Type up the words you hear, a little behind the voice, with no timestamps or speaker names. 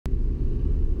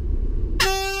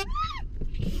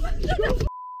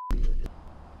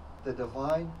The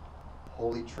Divine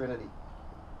Holy Trinity.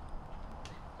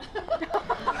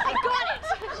 I got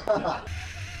it!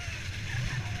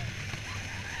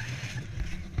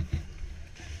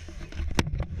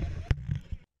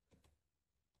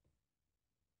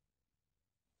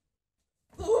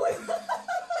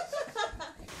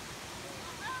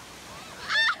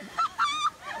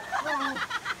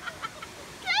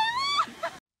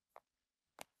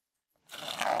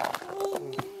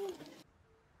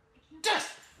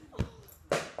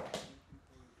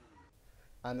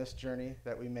 On this journey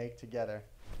that we make together.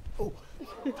 Oh.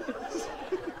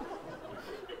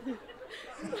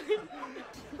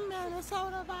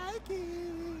 Minnesota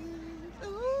Vikings.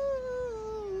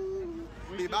 Ooh.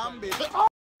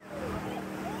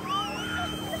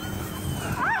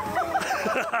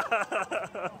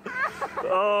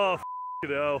 Oh,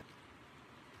 no.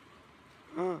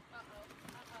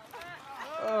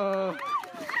 Oh.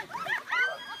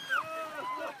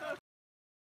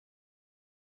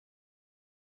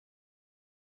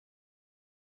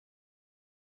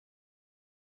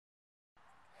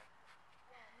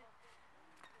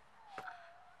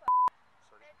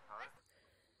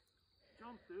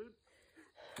 Jump, dude.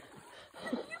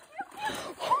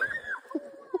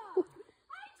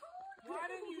 Why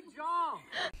didn't you jump?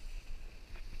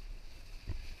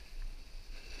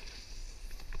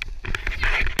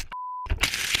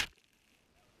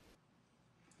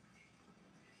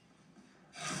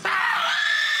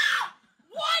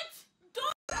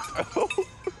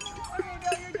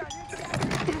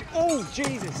 Oh,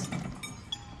 Jesus.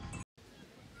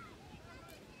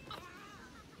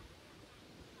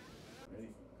 Ready?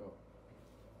 Go.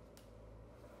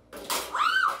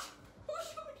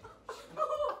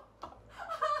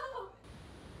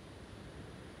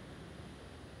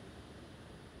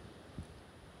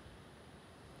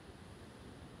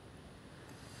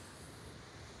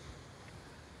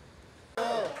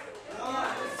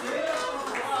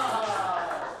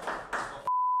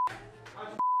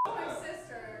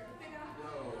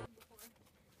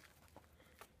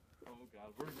 Oh God,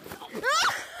 we're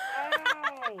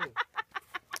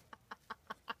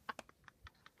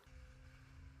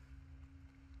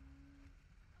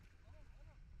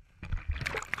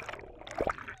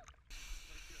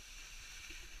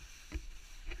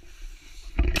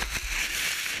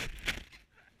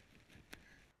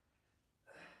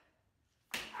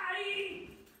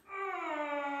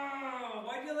Ow!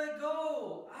 Why'd you let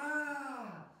go?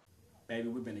 Ah! Baby,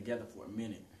 we've been together for a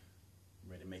minute.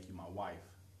 I'm ready to make you my wife.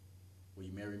 Will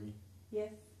you marry me?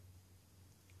 Yes.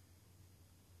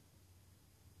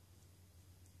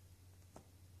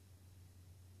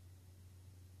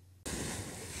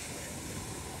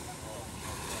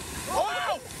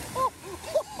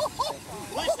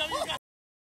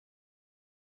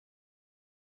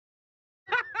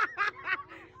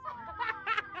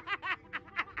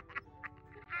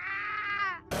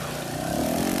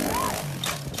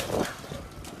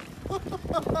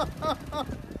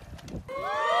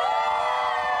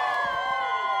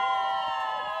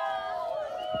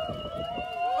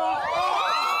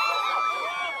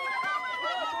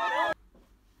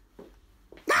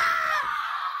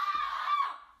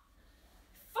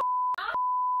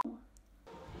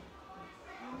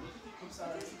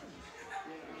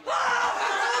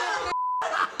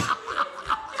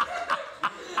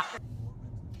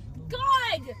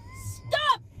 God!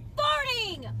 Stop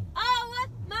farting! Oh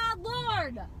my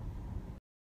lord!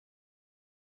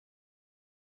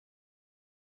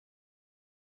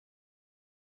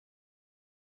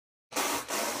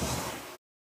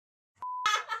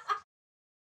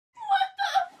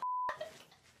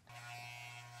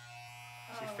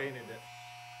 She fainted it.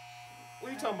 What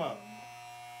are you talking about?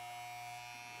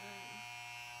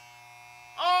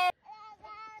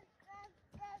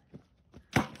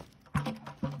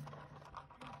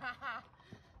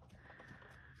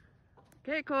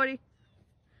 Okay, Cody.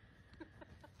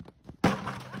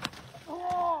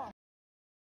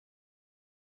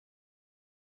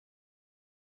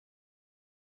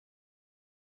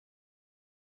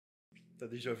 T'as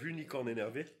déjà vu Nikon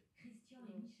énervé?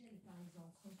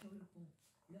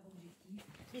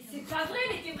 Mais c'est pas vrai,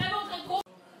 mais t'es vraiment très gros!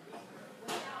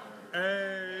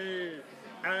 Hey!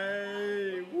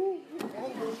 Hey! Woo!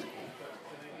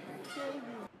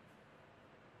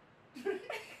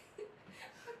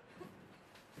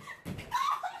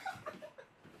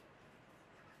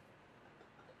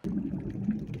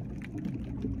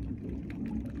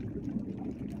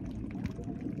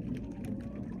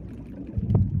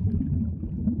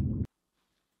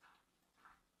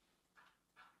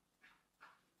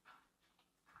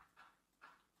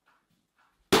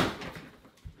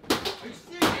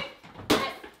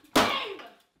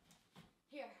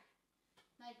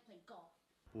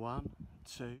 1,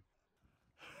 2.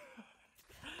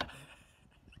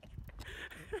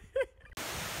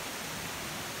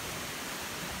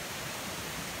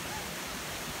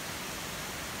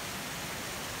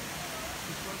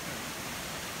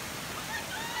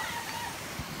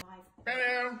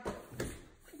 Hello.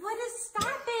 What is, stop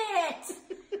it!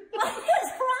 What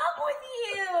is wrong with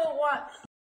you?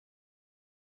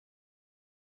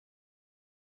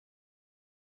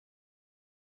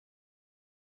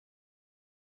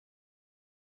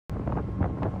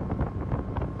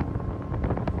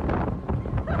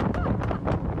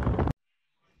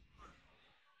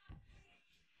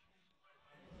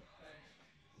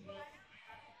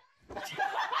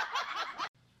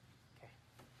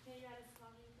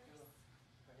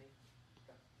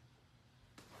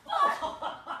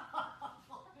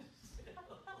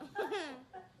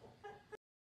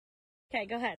 Okay,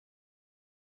 go ahead.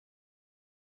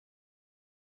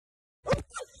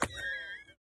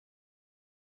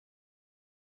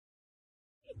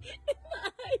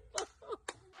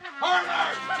 Oh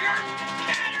my god.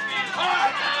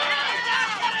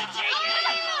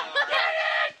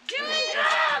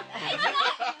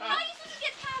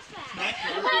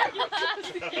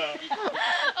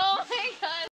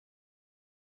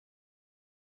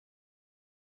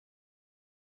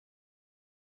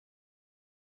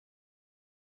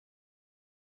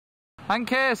 And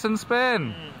kiss and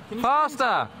spin.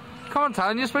 Faster. Come on,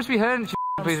 Tan, you're supposed to be hurting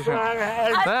piece of shit.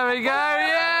 There we go,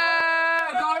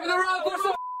 yeah! Go over the rock, what's the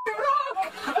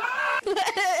rock?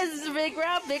 This is a big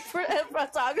round, big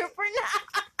photographer now.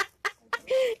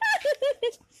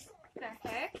 The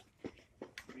heck?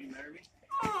 Will you marry me?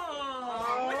 Oh,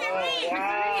 what's your ring?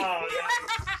 Wow.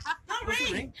 No What's your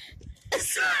ring. ring?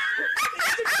 It's the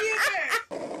computer.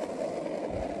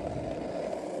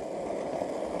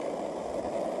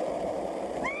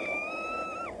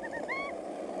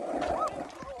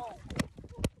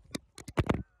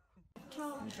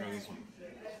 Let me try this one.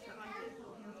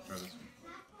 Try this one.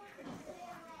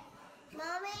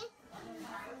 Mommy?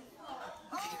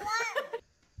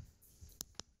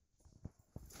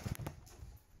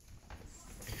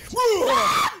 Oh,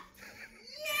 what?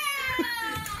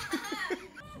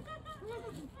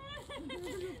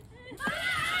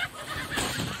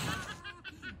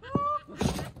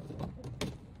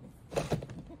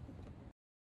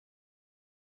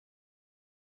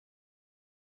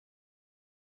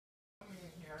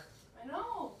 I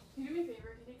know. Can you do me a favor?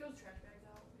 Can you take those trash bags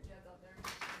out? Your dad's out there.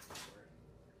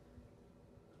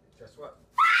 Guess what?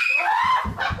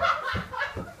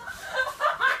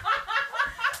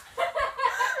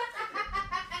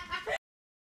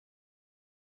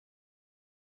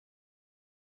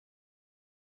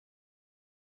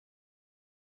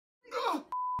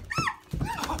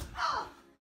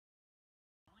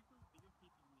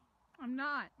 I'm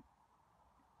not.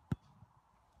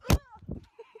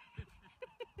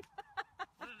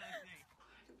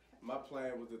 My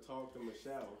plan was to talk to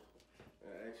Michelle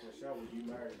and ask Michelle, would you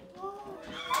marry me?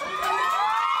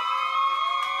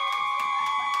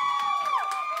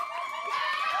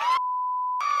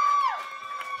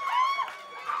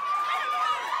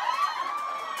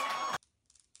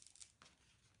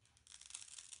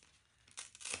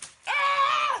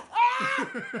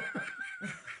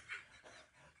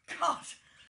 God.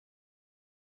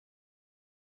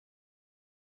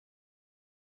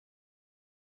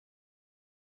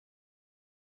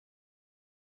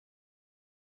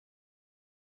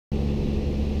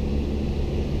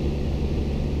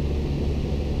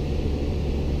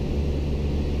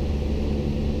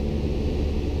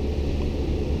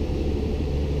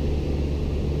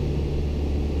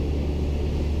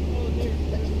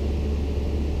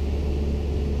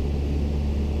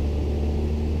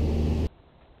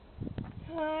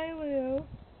 Hi, Lou.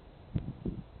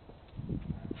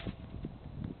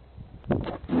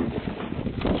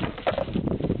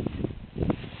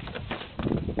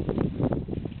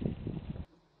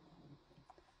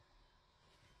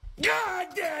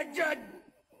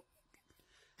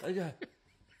 Okay.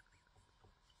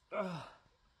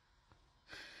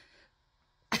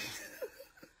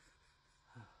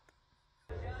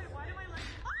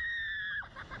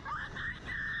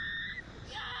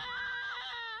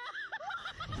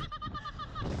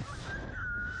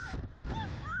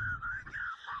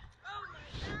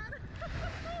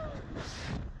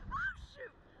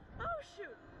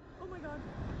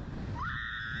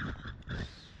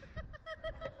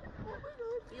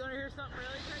 You want to hear something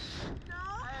really crazy? No.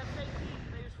 I have fake teeth.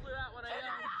 They just flew out when I yelled.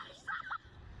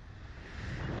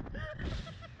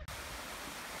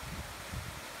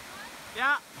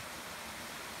 Yeah.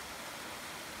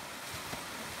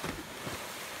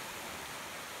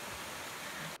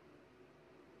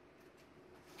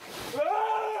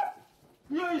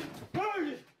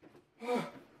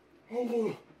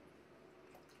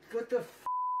 What the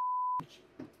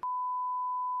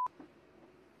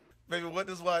Baby, what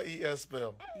does Y-E-S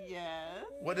spell? Yes.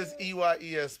 What does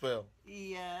E-Y-E-S spell?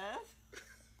 Yes.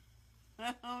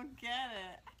 I don't get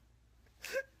it.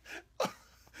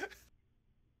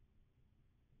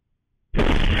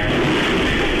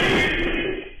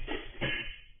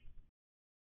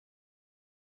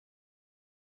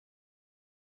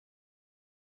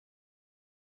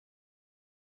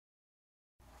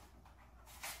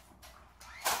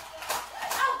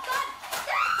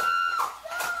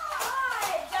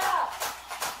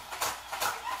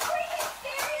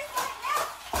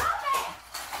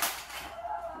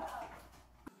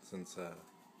 Since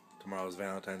tomorrow's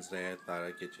Valentine's Day, I thought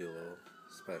I'd get you a little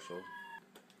special.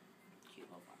 Cute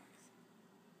little box.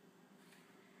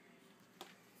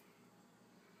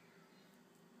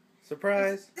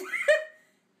 Surprise!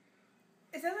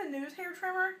 Is that a news hair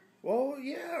trimmer? Well,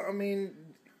 yeah, I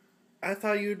mean, I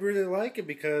thought you'd really like it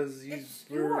because It's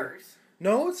yours.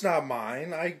 No, it's not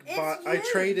mine. I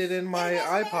traded in my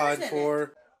iPod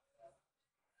for.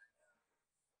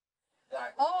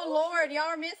 Oh Lord, y'all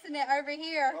are missing it over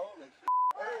here.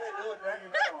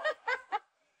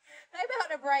 They about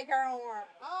to break her arm.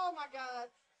 Oh my God.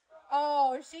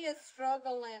 Oh, she is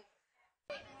struggling.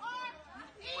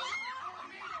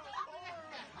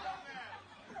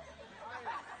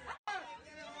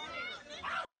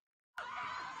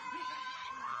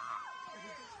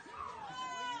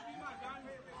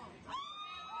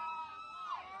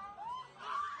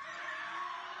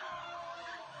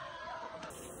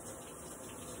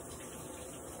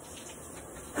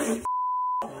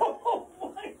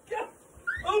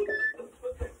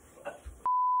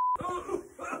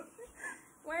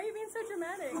 Why are you being so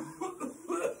dramatic?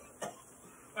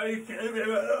 Are you kidding me?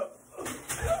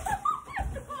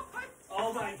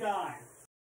 Oh my God.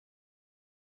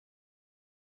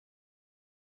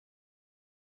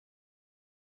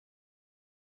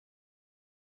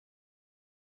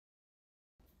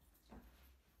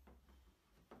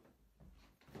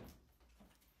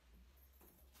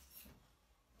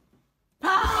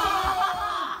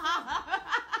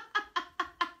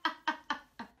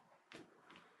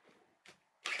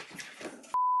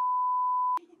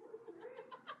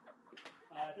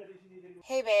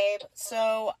 Hey babe,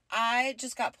 so I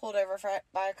just got pulled over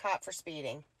by a cop for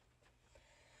speeding.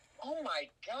 Oh my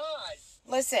God!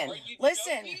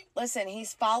 Listen,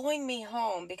 he's following me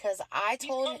home because I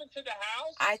told He's coming to the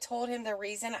house? I told him the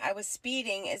reason I was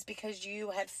speeding is because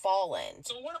you had fallen.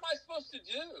 So what am I supposed to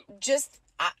do? Just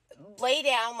lay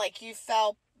down like you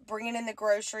fell bringing in the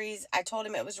groceries. I told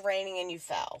him it was raining and you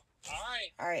fell.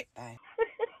 All right, bye.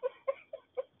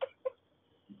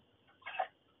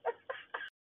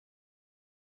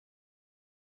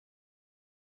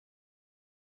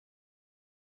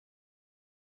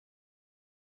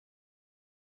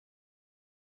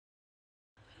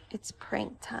 It's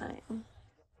prank time.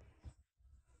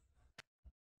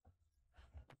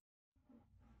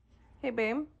 Hey,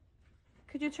 babe.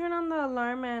 Could you turn on the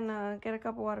alarm and get a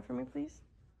cup of water for me, please?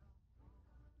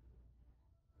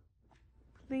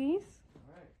 Please?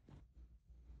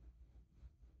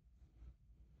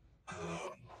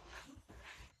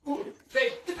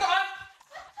 Babe, God!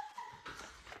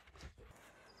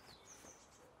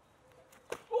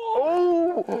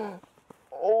 Oh!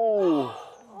 Oh!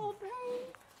 Oh, babe.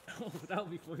 Oh, that'll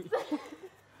be funny.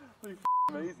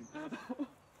 Amazing.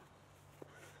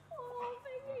 Oh,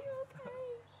 baby, are you okay?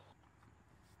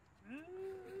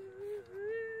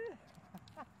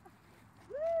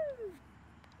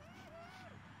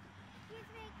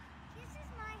 This is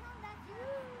my home. That's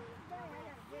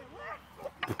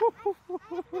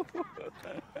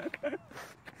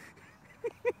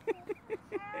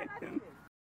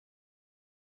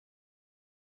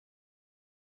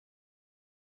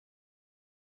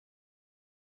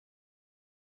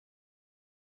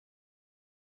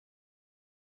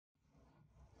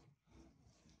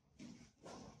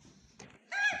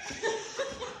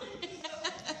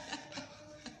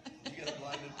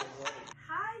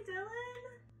Hi, Dylan.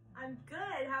 I'm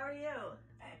good. How are you?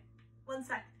 One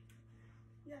sec.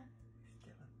 Yeah.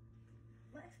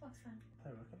 What Xbox fan?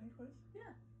 Play Rocket League quiz?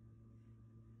 Yeah.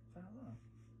 For how long?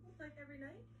 Like every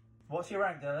night. What's your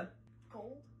rank, Dylan?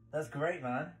 Gold. That's great,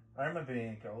 man. I remember being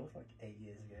in gold like 8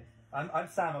 years ago. I'm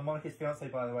Sam. I'm Monica's fiance,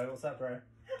 by the way. What's up, bro?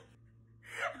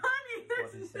 Honey,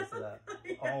 What did you say to that?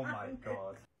 Oh my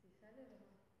God.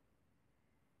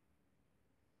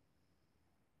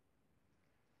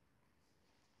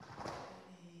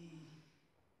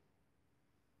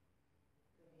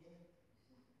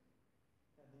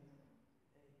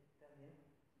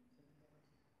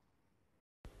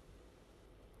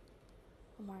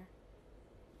 Omar.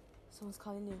 Someone's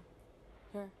calling you.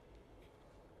 Here.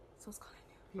 Someone's calling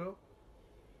you. No.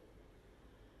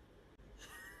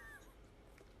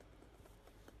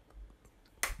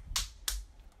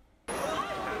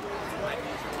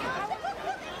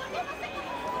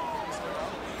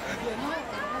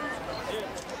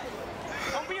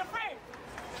 Don't be afraid.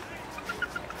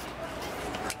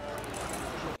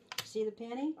 See the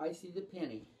penny? I see the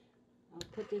penny. I'll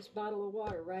put this bottle of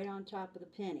water right on top of the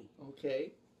penny.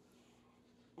 Okay.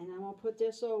 And I'm going to put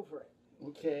this over it.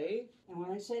 Okay. And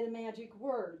when I say the magic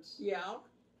words, yeah,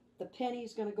 the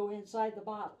penny's going to go inside the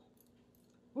bottle.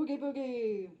 Boogie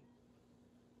boogie.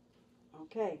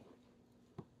 Okay.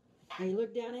 Now you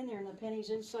look down in there and the penny's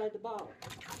inside the bottle.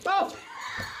 Oh!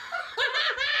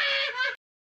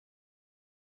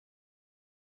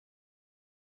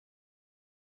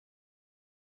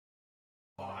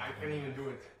 Oh, I can't even do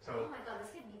it. So. Oh my god, this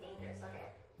could be dangerous.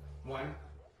 Okay. 1,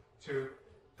 2,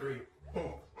 3,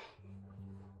 boom.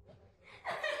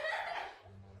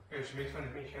 Okay, she makes fun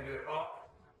of me. She can't do it. Oh.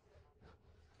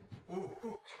 Ooh,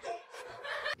 ooh.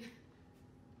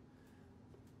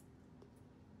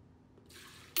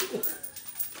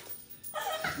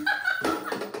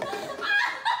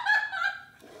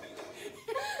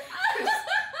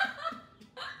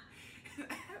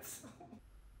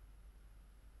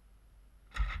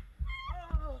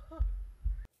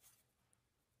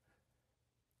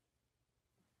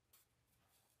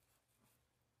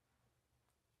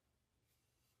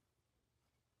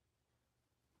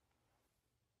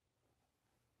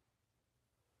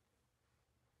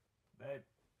 Babe.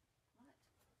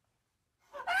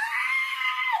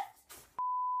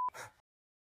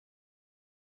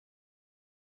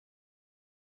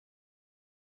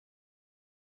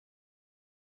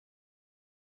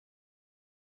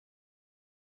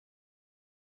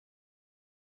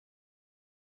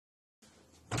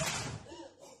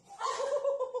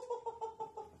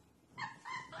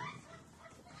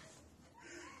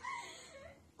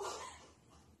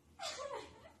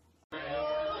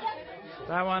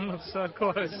 That one looks so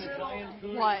close.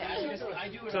 What?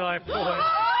 July 4th.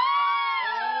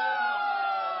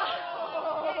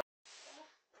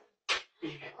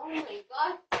 Oh my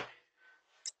god.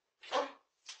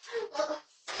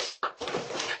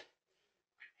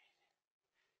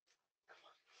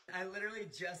 I literally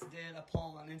just did a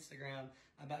poll on Instagram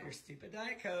about your stupid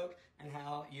Diet Coke and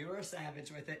how you were a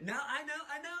savage with it. No, I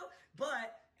know,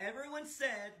 but everyone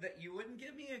said that you wouldn't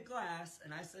give me a glass,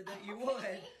 and I said that you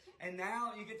would, and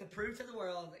now you get to prove to the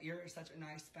world that you're such a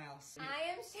nice spouse.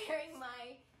 I am sharing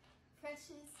my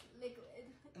precious liquid.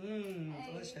 Mmm,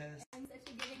 delicious. I'm such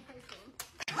a giving person.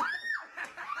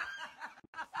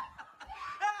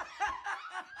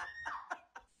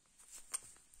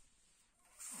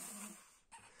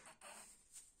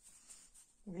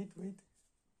 Wait.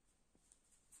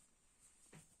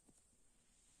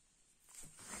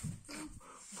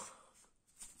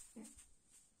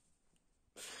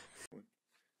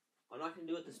 I'm not gonna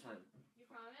do it this time. You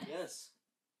promise? Yes.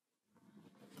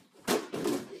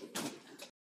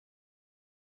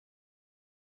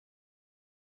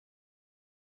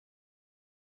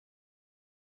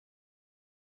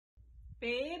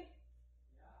 Babe?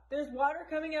 There's water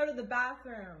coming out of the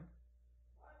bathroom.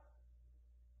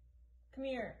 Come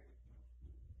here.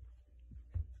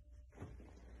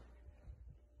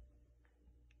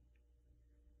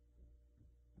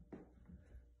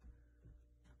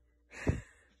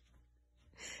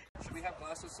 Should we have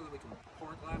glasses so that we can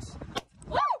pour a glass?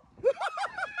 Woo! That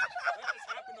just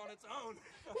happened on its own.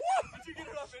 Did you get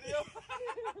it on video?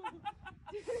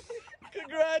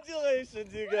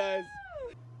 Congratulations, you guys.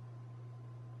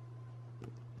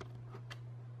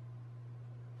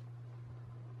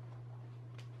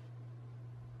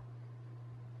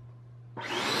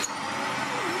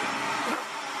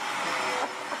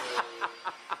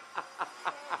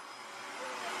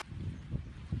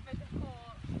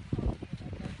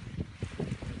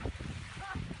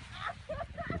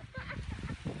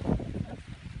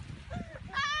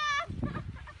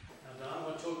 Now, Don,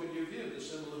 what token do you give the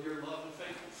symbol of your love and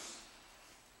faithfulness?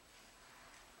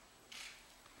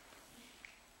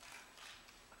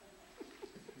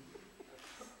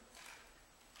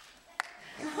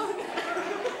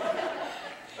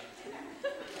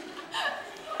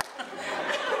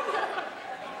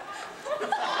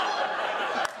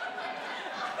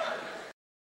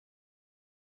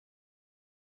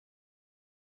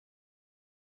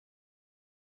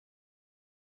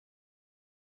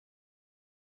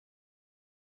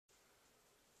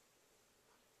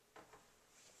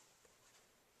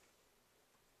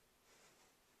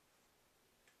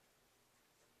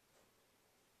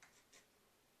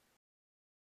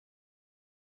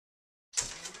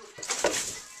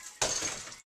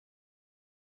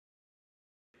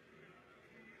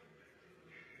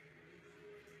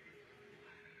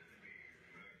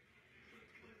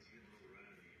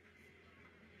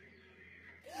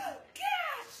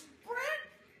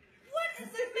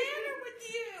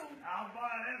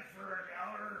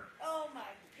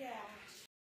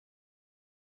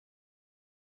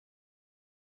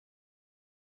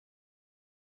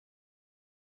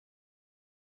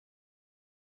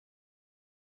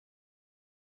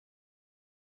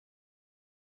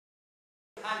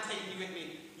 I'm taking you with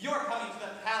me. You're coming to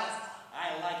the palace.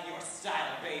 I like your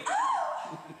style, babe.